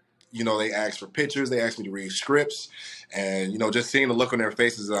 you know, they asked for pictures. They asked me to read scripts. And, you know, just seeing the look on their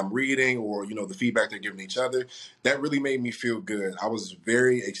faces as I'm reading, or, you know, the feedback they're giving each other, that really made me feel good. I was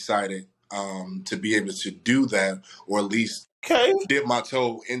very excited to be able to do that, or at least dip my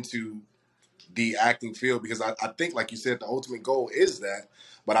toe into the acting field, because I think, like you said, the ultimate goal is that.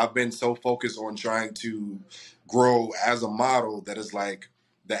 But I've been so focused on trying to grow as a model that is like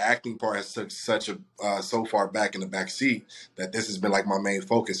the acting part has took such a so far back in the back seat that this has been like my main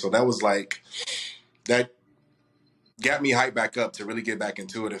focus. So that was like, that got me hyped back up to really get back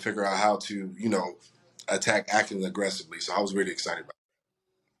into it and figure out how to, you know, attack acting aggressively. So I was really excited about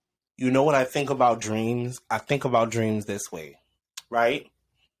it. You know what I think about dreams? I think about dreams this way, right?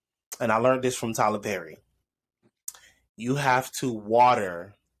 And I learned this from Tyler Perry. You have to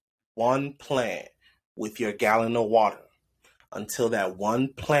water one plant with your gallon of water until that one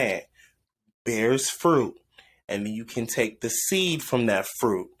plant bears fruit. And then you can take the seed from that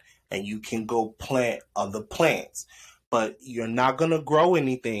fruit and you can go plant other plants. But you're not going to grow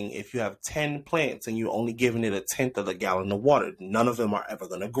anything if you have 10 plants and you're only giving it 1/10 of the gallon of water. None of them are ever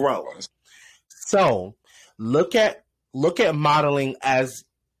going to grow. So look at modeling as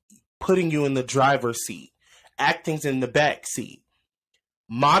putting you in the driver's seat. Acting's in the back seat.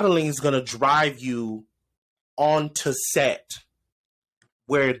 Modeling is going to drive you onto set,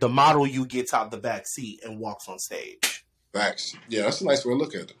 where the model you gets out the back seat and walks on stage. Facts. Yeah, that's a nice way to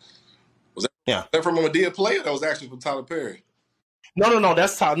look at it. Was that from a Medea play, or that was actually from Tyler Perry? No,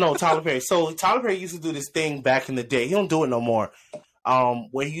 that's Tyler Perry. So Tyler Perry used to do this thing back in the day. He don't do it no more.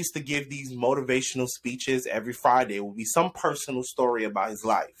 Where he used to give these motivational speeches every Friday. It would be some personal story about his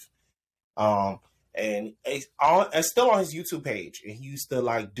life. And it's still on his YouTube page. And he used to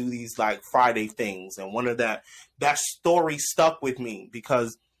like do these like Friday things. And one of that story stuck with me,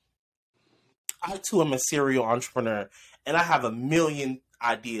 because I too am a serial entrepreneur, and I have a million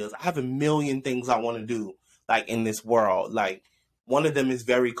ideas. I have a million things I want to do, like in this world. Like one of them is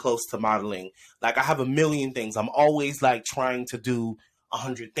very close to modeling. Like I have a million things. I'm always like trying to do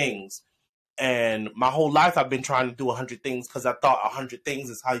 100 things. And my whole life I've been trying to do 100 things, because I thought 100 things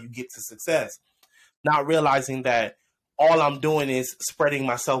is how you get to success. Not realizing that all I'm doing is spreading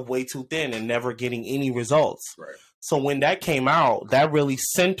myself way too thin and never getting any results. Right. So when that came out, that really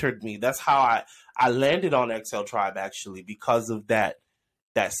centered me. That's how I landed on XL Tribe, actually, because of that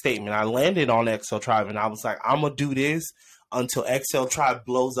statement. I landed on XL Tribe, and I was like, I'm going to do this until XL Tribe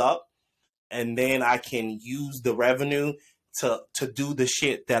blows up, and then I can use the revenue to do the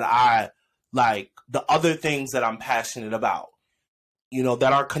shit that I like, the other things that I'm passionate about, you know,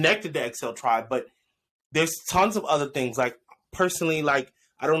 that are connected to XL Tribe. But there's tons of other things. Like personally, like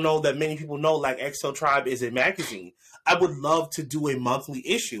I don't know that many people know, like XL Tribe is a magazine. I would love to do a monthly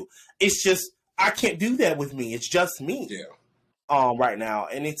issue. It's just I can't do that with me. It's just me. Yeah. Right now,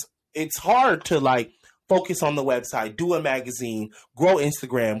 and it's hard to like focus on the website, do a magazine, grow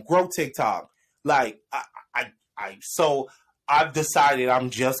Instagram, grow TikTok. Like so I've decided I'm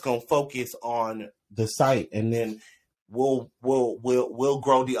just gonna focus on the site, and then we'll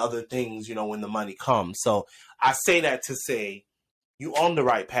grow the other things, when the money comes. So I say that to say you on the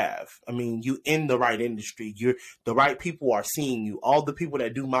right path. I mean, you in the right industry. The right people are seeing you. All the people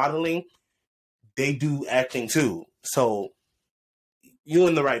that do modeling, they do acting too. So you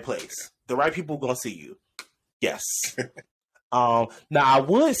in the right place. The right people gonna see you. Yes. Now I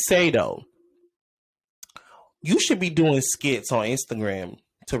would say though, you should be doing skits on Instagram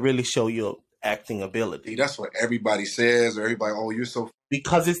to really show your acting ability. That's what everybody says, or everybody, oh, you're so...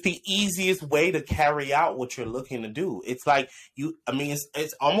 Because it's the easiest way to carry out what you're looking to do. It's like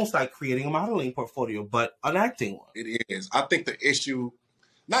it's almost like creating a modeling portfolio, but an acting one. It is. I think the issue,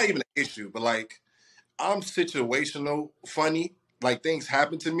 not even an issue, but like, I'm situational funny. Like, things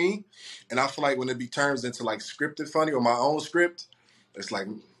happen to me, and I feel like when it turns into like scripted funny or my own script, it's like,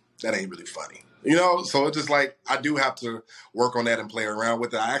 that ain't really funny. So it's just like, I do have to work on that and play around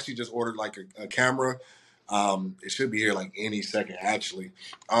with it. I actually just ordered like a camera. It should be here like any second, actually.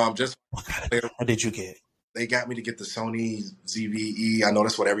 Just what did you get? They got me to get the Sony ZV-E. I know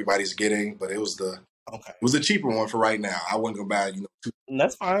that's what everybody's getting, but it was the cheaper one for right now. I wasn't gonna buy,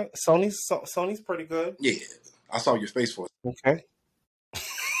 That's fine. Sony's pretty good. Yeah, I saw your face for it. Okay.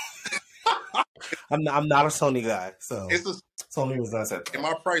 I'm not a Sony guy, so Sony was not set. In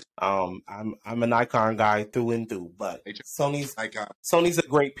my price, I'm a Nikon guy through and through, but Sony's a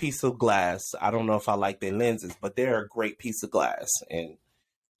great piece of glass. I don't know if I like their lenses, but they're a great piece of glass, and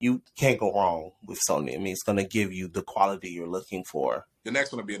you can't go wrong with Sony. I mean, it's gonna give you the quality you're looking for. The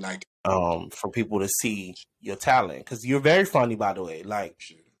next one will be a Nikon. For people to see your talent, because you're very funny, by the way. Like,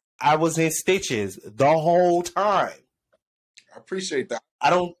 I was in stitches the whole time. I appreciate that. I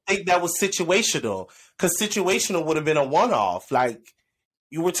don't think that was situational, because situational would have been a one-off. Like,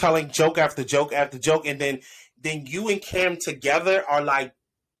 you were telling joke after joke after joke, and then you and Cam together are like.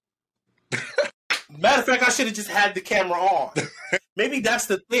 Matter of fact, I should have just had the camera on. Maybe that's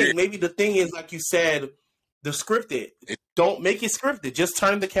the thing. Maybe the thing is, like you said, the scripted. Don't make it scripted. Just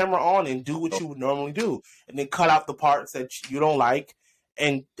turn the camera on and do what you would normally do, and then cut out the parts that you don't like.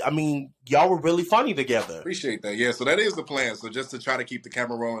 And I mean, y'all were really funny together. Appreciate that. Yeah, so that is the plan. So just to try to keep the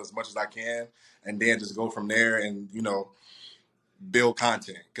camera rolling as much as I can, and then just go from there and, build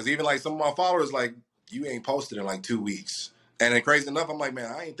content. Because even like some of my followers, like, you ain't posted in like 2 weeks. And then crazy enough, I'm like,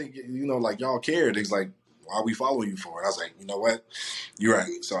 man, I ain't think, like y'all cared. It's like, why are we following you for? And I was like, you know what? You're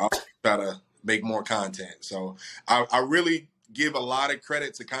right. So I'll try to make more content. So I really give a lot of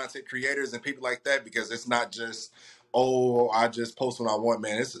credit to content creators and people like that, because it's not just, oh, I just post when I want,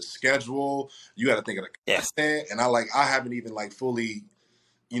 man. It's a schedule. You got to think of the content. And I haven't even like fully,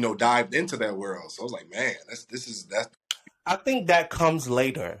 dived into that world. So I was like, man, that's. I think that comes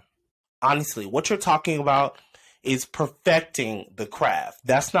later. Honestly, what you're talking about is perfecting the craft.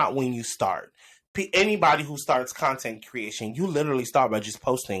 That's not when you start. Anybody who starts content creation, you literally start by just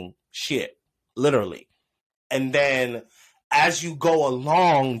posting shit, literally. And then as you go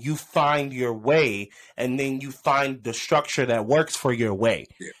along, you find your way, and then you find the structure that works for your way.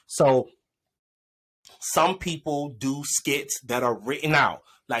 Yeah. So some people do skits that are written out,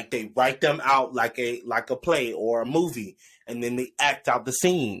 like they write them out like a play or a movie, and then they act out the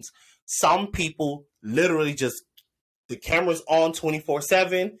scenes. Some people literally just, the camera's on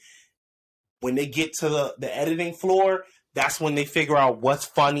 24/7. When they get to the editing floor, that's when they figure out what's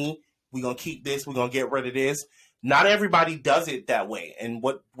funny. We're going to keep this. We're going to get rid of this. Not everybody does it that way. And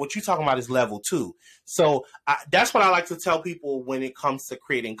what you're talking about is level 2. So that's what I like to tell people when it comes to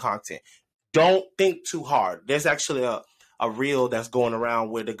creating content. Don't think too hard. There's actually a reel that's going around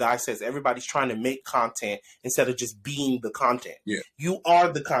where the guy says everybody's trying to make content instead of just being the content. Yeah. You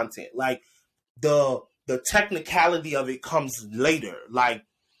are the content. Like, the technicality of it comes later. Like,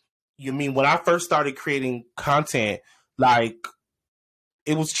 you mean when I first started creating content, like,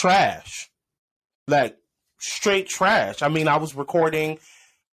 it was trash. Like, straight trash. I mean, I was recording,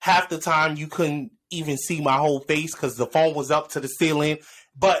 half the time you couldn't even see my whole face because the phone was up to the ceiling.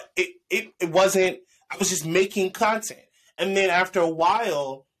 But it wasn't, I was just making content. And then after a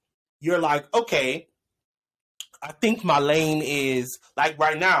while, you're like, okay, I think my lane is, like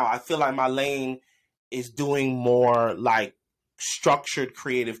right now, I feel like my lane is doing more like structured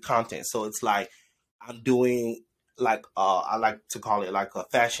creative content. So it's like I'm doing like I like to call it like a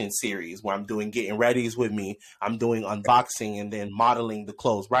fashion series where I'm doing getting readies with me. I'm doing unboxing and then modeling the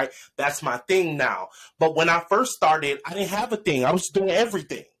clothes, right? That's my thing now. But when I first started, I didn't have a thing. I was doing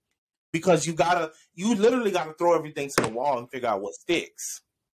everything, because you literally gotta throw everything to the wall and figure out what sticks.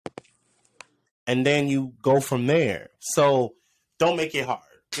 and then you go from there. So don't make it hard.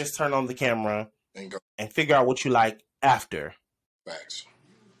 Just turn on the camera and go and figure out what you like after. Facts.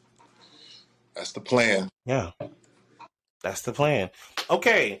 That's the plan. Yeah, that's the plan.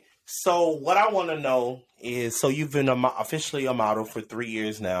 Okay, so what I want to know is, so you've been officially a model for 3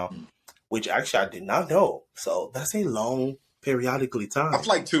 years now, which actually I did not know. So that's a long periodically time. I feel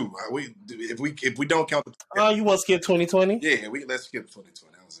like 2. If we don't count the you want to skip 2020? Yeah, let's skip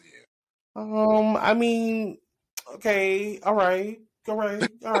 2020. That was a year. I mean, okay, all right.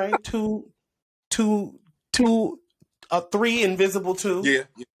 3 invisible 2. Yeah.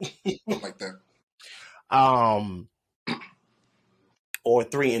 Something like that. Or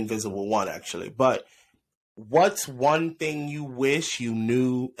 3 invisible 1 actually. But what's one thing you wish you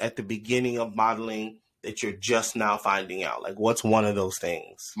knew at the beginning of modeling that you're just now finding out? Like, what's one of those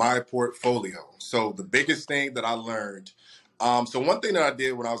things? My portfolio. So the biggest thing that I learned. So one thing that I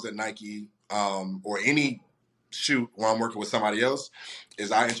did when I was at Nike, or any shoot when I'm working with somebody else,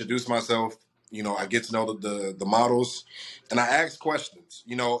 is I introduce myself. I get to know the models, and I ask questions.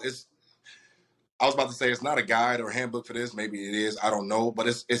 I was about to say it's not a guide or handbook for this. Maybe it is. I don't know. But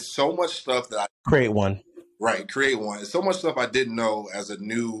it's so much stuff that I create one. Right, create one. It's so much stuff I didn't know as a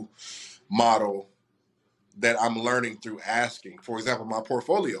new model that I'm learning through asking. For example, my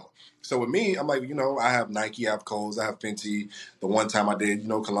portfolio. So with me, I'm like, I have Nike, I have Kohl's, I have Fenty. The one time I did,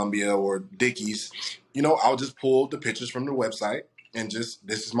 Columbia or Dickies, I'll just pull the pictures from the website and this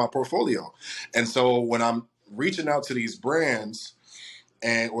is my portfolio. And so when I'm reaching out to these brands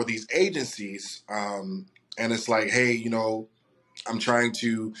or these agencies, and it's like, hey, I'm trying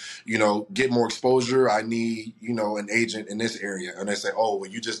to, get more exposure. I need, an agent in this area. And they say, oh,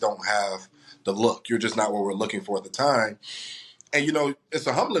 well, you just don't have the look. You're just not what we're looking for at the time. And, it's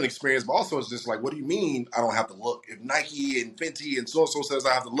a humbling experience, but also it's just like, what do you mean I don't have the look? If Nike and Fenty and so-and-so says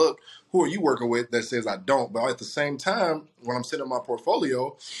I have the look, who are you working with that says I don't? But at the same time, when I'm sending my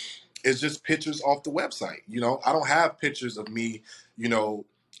portfolio, it's just pictures off the website. I don't have pictures of me,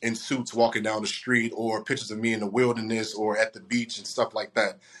 in suits walking down the street, or pictures of me in the wilderness or at the beach and stuff like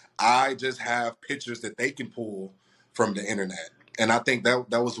that. I just have pictures that they can pull from the internet. And I think that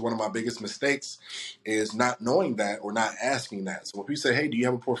was one of my biggest mistakes, is not knowing that or not asking that. So if you say, hey, do you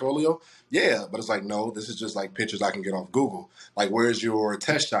have a portfolio? Yeah, but it's like, no, this is just like pictures I can get off Google. Like, where's your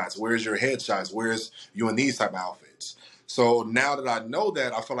test shots? Where's your headshots? Where's you in these type of outfits? So now that I know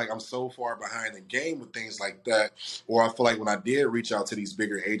that, I feel like I'm so far behind the game with things like that. Or I feel like when I did reach out to these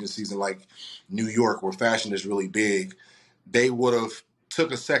bigger agencies in like New York, where fashion is really big, they would have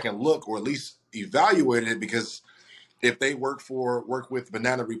took a second look, or at least evaluated it, because if they work with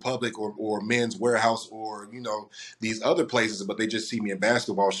Banana Republic or Men's Warehouse or, these other places, but they just see me in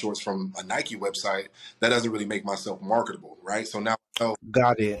basketball shorts from a Nike website, that doesn't really make myself marketable, right? So now I know,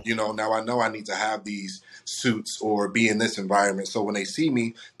 got it. Now I know I need to have these suits or be in this environment. So when they see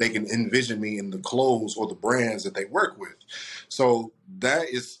me, they can envision me in the clothes or the brands that they work with. So that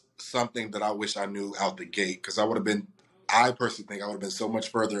is something that I wish I knew out the gate, because I personally think I would have been so much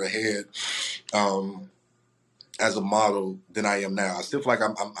further ahead, as a model than I am now. I still feel like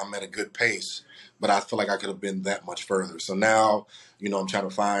I'm at a good pace, but I feel like I could have been that much further. So now, I'm trying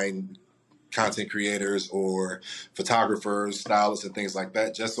to find content creators or photographers, stylists, and things like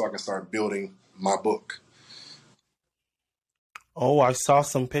that, just so I can start building my book. Oh, I saw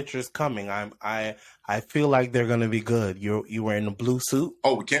some pictures coming. I feel like they're gonna be good. You were in a blue suit.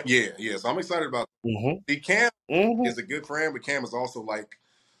 Oh, we Cam, yeah. So I'm excited about. Mm-hmm. Cam is a good friend, but Cam is also like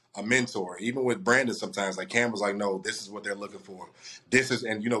a mentor. Even with Brandon, sometimes like Cam was like, no, this is what they're looking for.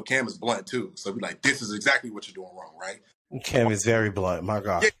 And Cam is blunt too. So be like, this is exactly what you're doing wrong, right? Cam is very blunt. My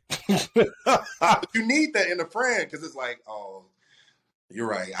God. Yeah. You need that in a friend, because it's like, oh, you're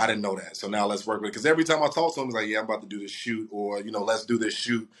right. I didn't know that. So now let's work with it. Because every time I talk to him, he's like, yeah, I'm about to do this shoot, or, let's do this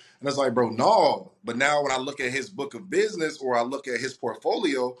shoot. And it's like, bro, no. But now when I look at his book of business, or I look at his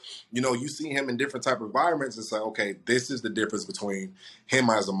portfolio, you see him in different type of environments. It's like, okay, this is the difference between him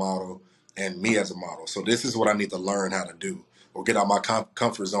as a model and me as a model. So this is what I need to learn how to do, or get out my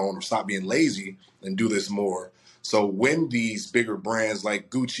comfort zone, or stop being lazy and do this more. So when these bigger brands like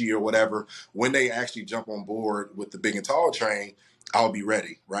Gucci or whatever, when they actually jump on board with the big and tall train, I'll be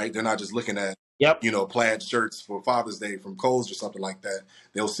ready, right? They're not just looking at, plaid shirts for Father's Day from Kohl's or something like that.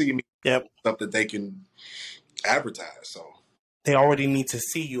 They'll see me, stuff that they can advertise. So they already need to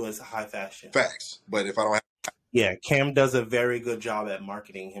see you as a high fashion. Facts. But if I don't have... Cam does a very good job at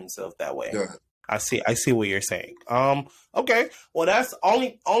marketing himself that way. Yeah. I see what you're saying. Okay. Well, that's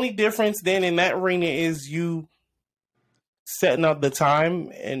only difference then in that arena is you setting up the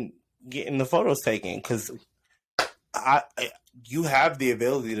time and getting the photos taken, because you have the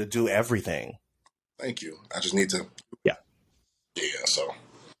ability to do everything. Thank you. I just need to. Yeah. Yeah. So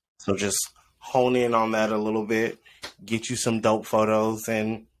just hone in on that a little bit, get you some dope photos,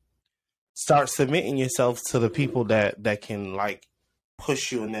 and start submitting yourself to the people that can like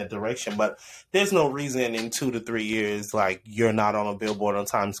push you in that direction. But there's no reason in 2 to 3 years like you're not on a billboard on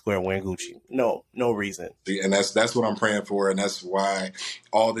Times Square wearing Gucci. No reason. And that's what I'm praying for, and that's why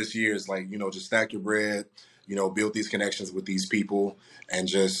all this year is like, just stack your bread, build these connections with these people, and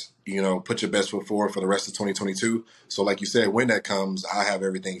just put your best foot forward for the rest of 2022. So like you said, when that comes, I have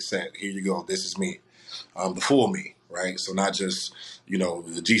everything set. Here you go. This is me, the full me, right? So not just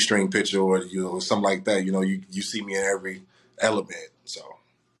the G-string picture or something like that. You see me in every element. So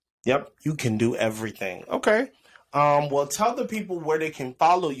yep, you can do everything. Okay. Well, tell the people where they can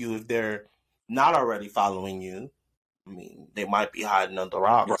follow you if they're not already following you. I mean, they might be hiding under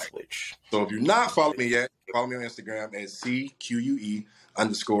rocks. Right. Which, so if you're not following me yet, follow me on Instagram at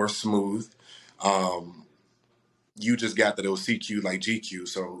CQUE_smooth. You just got that it was CQ like GQ,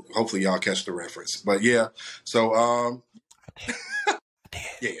 so hopefully y'all catch the reference. But yeah, so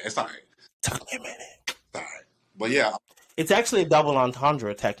yeah, it's all right. Took me a minute. All right. But yeah, it's actually a double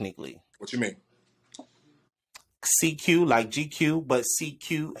entendre technically. What you mean? CQ like GQ, but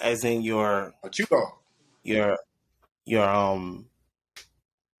CQ as in your a Q dog. Your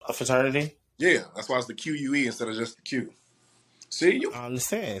a fraternity. Yeah, that's why it's the QUE instead of just the Q. See, you I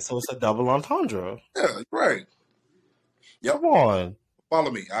understand. So it's a double entendre. Yeah, right. Yep. Come on. Follow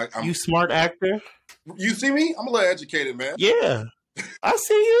me. I'm you smart actor. You see me? I'm a little educated, man. Yeah. I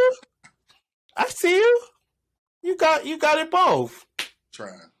see you. I see you. You got it both.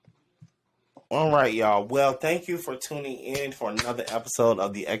 Trying. All right, y'all. Well, thank you for tuning in for another episode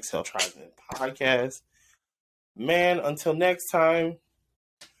of the XL Tribesmen Podcast. Man, until next time.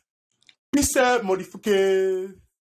 Peace out, motherfuckers.